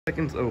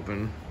Seconds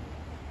open,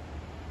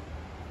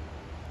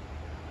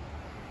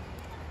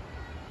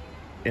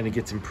 and it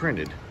gets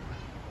imprinted.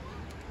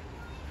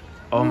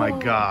 Oh my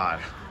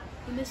God.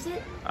 You missed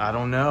it? I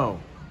don't know.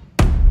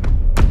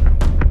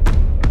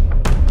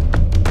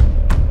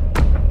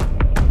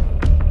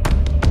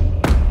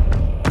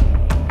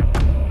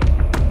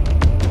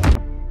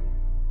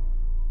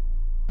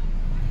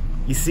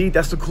 You see,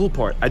 that's the cool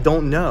part. I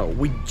don't know.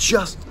 We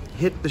just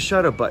hit the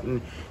shutter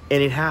button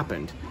and it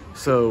happened.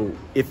 So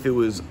if it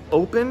was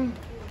open,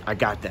 I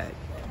got that.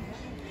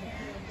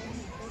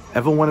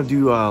 Ever want to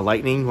do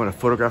lightning, want to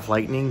photograph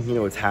lightning? You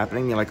know what's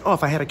happening? You're like, oh,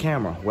 if I had a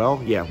camera.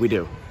 Well, yeah, we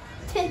do.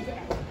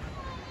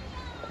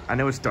 I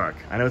know it's dark.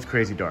 I know it's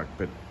crazy dark,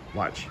 but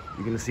watch.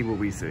 You're going to see what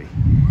we see.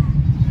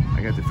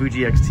 I got the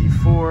Fuji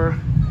XT4.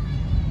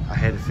 I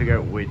had to figure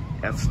out what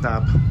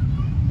f-stop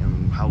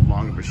and how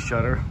long of a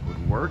shutter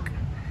would work.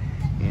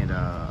 And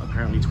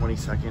apparently 20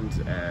 seconds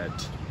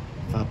at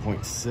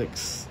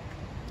 5.6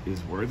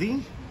 is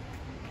worthy.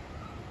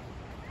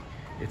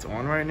 It's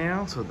on right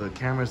now, so the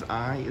camera's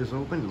eye is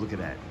open. Look at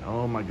that.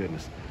 Oh my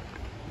goodness.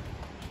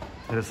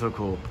 That is so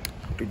cool.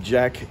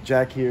 Jack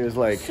here is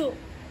like,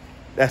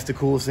 that's the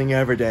coolest thing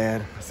ever,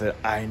 Dad. I said,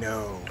 I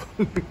know.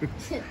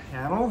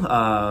 Channel.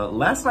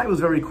 Last night was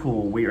very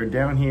cool. We are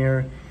down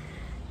here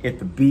at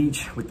the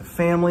beach with the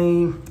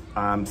family.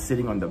 I'm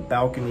sitting on the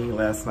balcony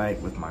last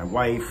night with my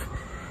wife,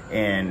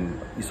 and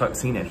you start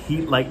seeing that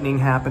heat lightning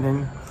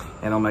happening,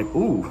 and I'm like,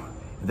 ooh.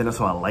 And then I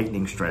saw a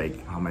lightning strike.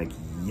 I'm like,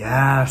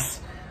 yes.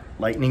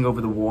 Lightning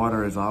over the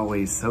water is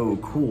always so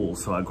cool.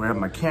 So I grabbed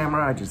my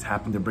camera. I just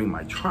happened to bring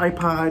my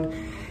tripod,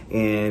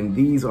 and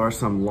these are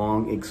some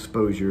long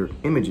exposure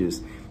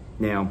images.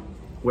 Now,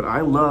 what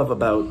I love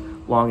about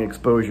long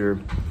exposure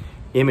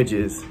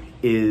images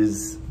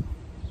is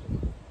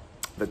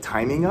the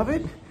timing of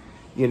it,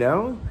 you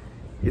know?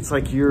 It's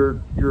like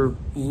you're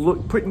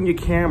putting your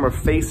camera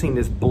facing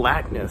this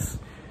blackness.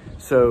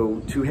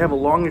 So to have a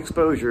long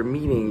exposure,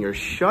 meaning your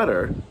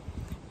shutter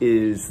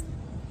is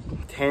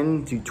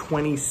 10 to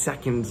 20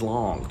 seconds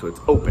long. So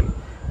it's open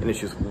and it's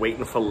just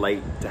waiting for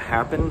light to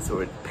happen. So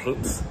it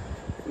paints,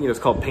 you know, it's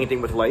called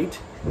painting with light.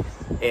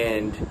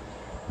 And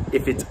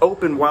if it's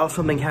open while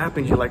something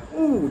happens, you're like,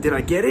 ooh, did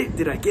I get it?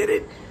 Did I get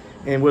it?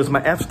 And was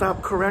my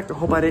f-stop correct? I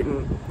hope I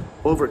didn't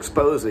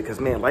overexpose it, because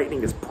man,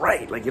 lightning is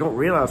bright. Like, you don't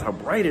realize how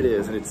bright it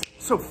is, and it's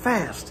so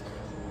fast.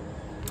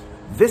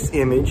 This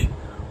image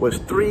was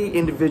 3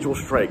 individual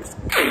strikes.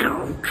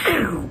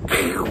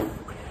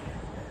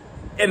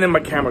 And then my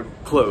camera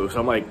closed.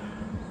 I'm like,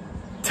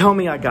 tell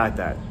me I got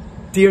that.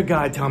 Dear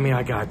God, tell me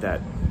I got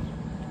that.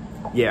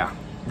 Yeah,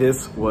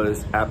 this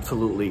was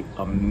absolutely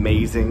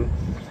amazing.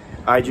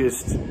 I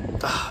just,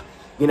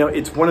 you know,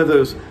 it's one of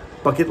those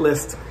bucket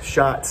list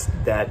shots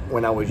that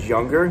when I was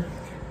younger,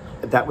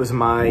 that was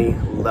my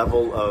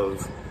level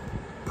of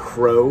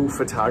pro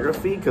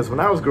photography. Because when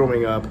I was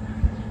growing up,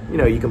 you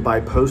know, you can buy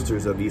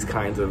posters of these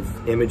kinds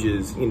of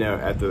images, you know,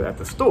 at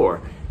the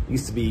store. It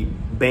used to be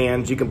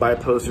bands you can buy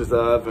posters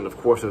of, and of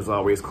course there's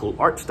always cool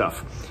art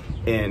stuff.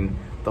 And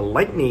the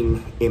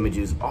lightning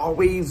images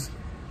always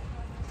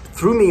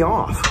threw me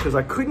off because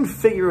I couldn't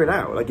figure it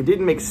out. Like, it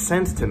didn't make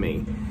sense to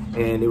me,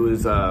 and it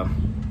was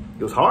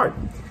hard.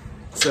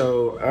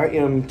 So I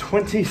am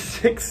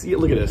 26.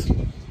 Look at this.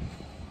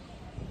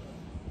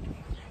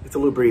 It's a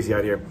little breezy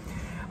out here.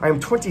 I am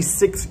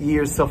 26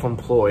 years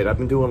self-employed. I've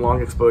been doing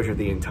long exposure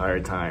the entire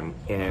time,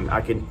 and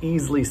I can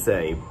easily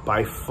say,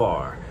 by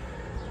far,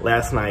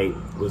 last night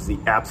was the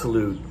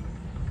absolute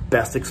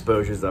best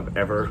exposures I've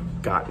ever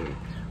gotten.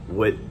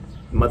 What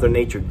Mother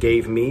Nature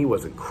gave me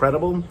was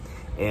incredible,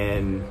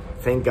 and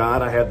thank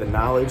God I have the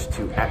knowledge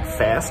to act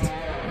fast,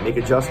 make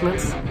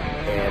adjustments,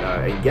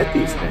 and get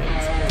these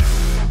things.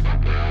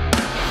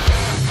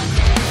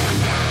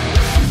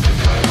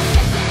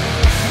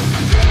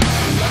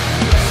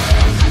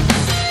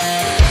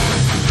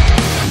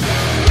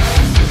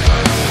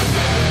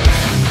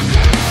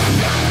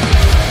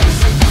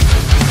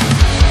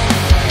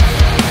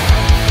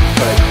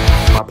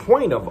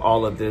 Point of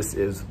all of this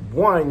is,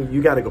 one,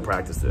 you got to go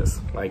practice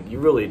this. Like, you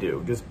really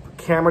do. Just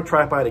camera,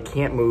 tripod, it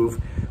can't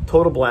move,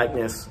 total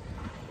blackness,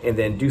 and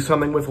then do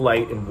something with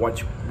light and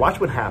watch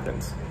what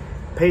happens.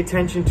 Pay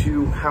attention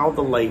to how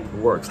the light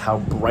works. How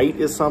bright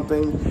is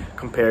something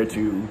compared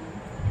to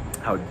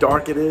how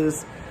dark it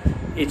is.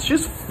 It's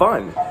just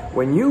fun.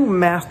 When you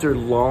master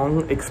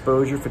long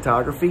exposure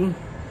photography,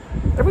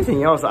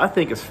 everything else I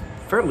think is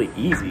fairly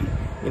easy.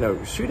 You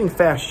know, shooting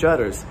fast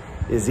shutters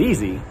is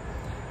easy.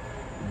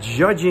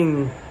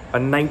 Judging a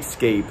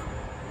nightscape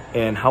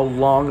and how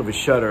long of a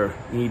shutter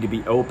you need to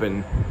be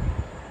open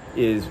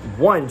is,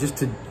 one, just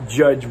to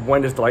judge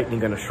when is the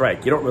lightning going to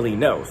strike. You don't really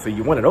know, so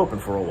you want it open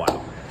for a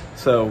while.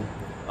 So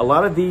a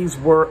lot of these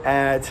were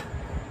at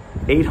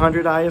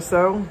 800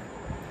 ISO,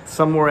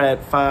 some were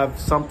at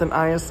 5-something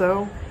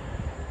ISO,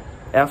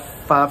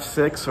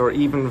 f5.6 or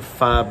even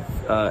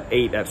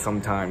 5.8 at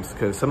some times,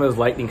 because some of those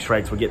lightning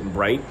strikes were getting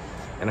bright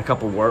and a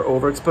couple were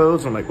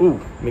overexposed. I'm like, ooh,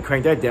 let me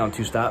crank that down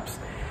 2 stops.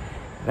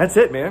 That's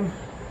it, man.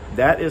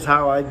 That is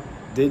how I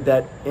did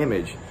that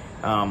image.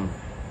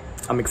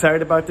 I'm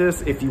excited about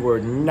this. If you were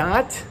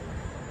not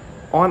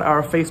on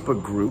our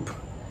Facebook group,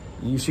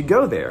 you should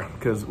go there,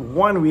 because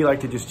one, we like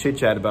to just chit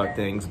chat about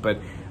things, but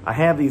I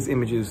have these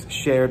images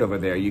shared over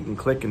there. You can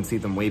click and see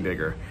them way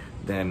bigger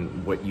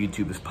than what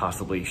YouTube is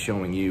possibly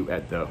showing you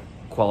at the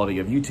quality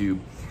of YouTube.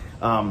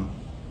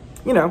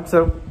 You know,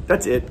 so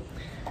that's it.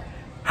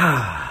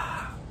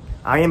 I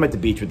am at the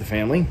beach with the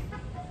family,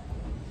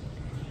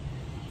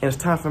 and it's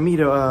time for me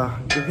to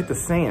go hit the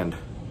sand.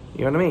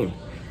 You know what I mean?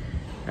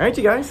 All right,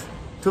 you guys,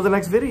 till the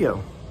next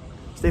video.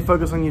 Stay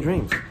focused on your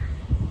dreams.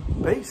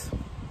 Peace.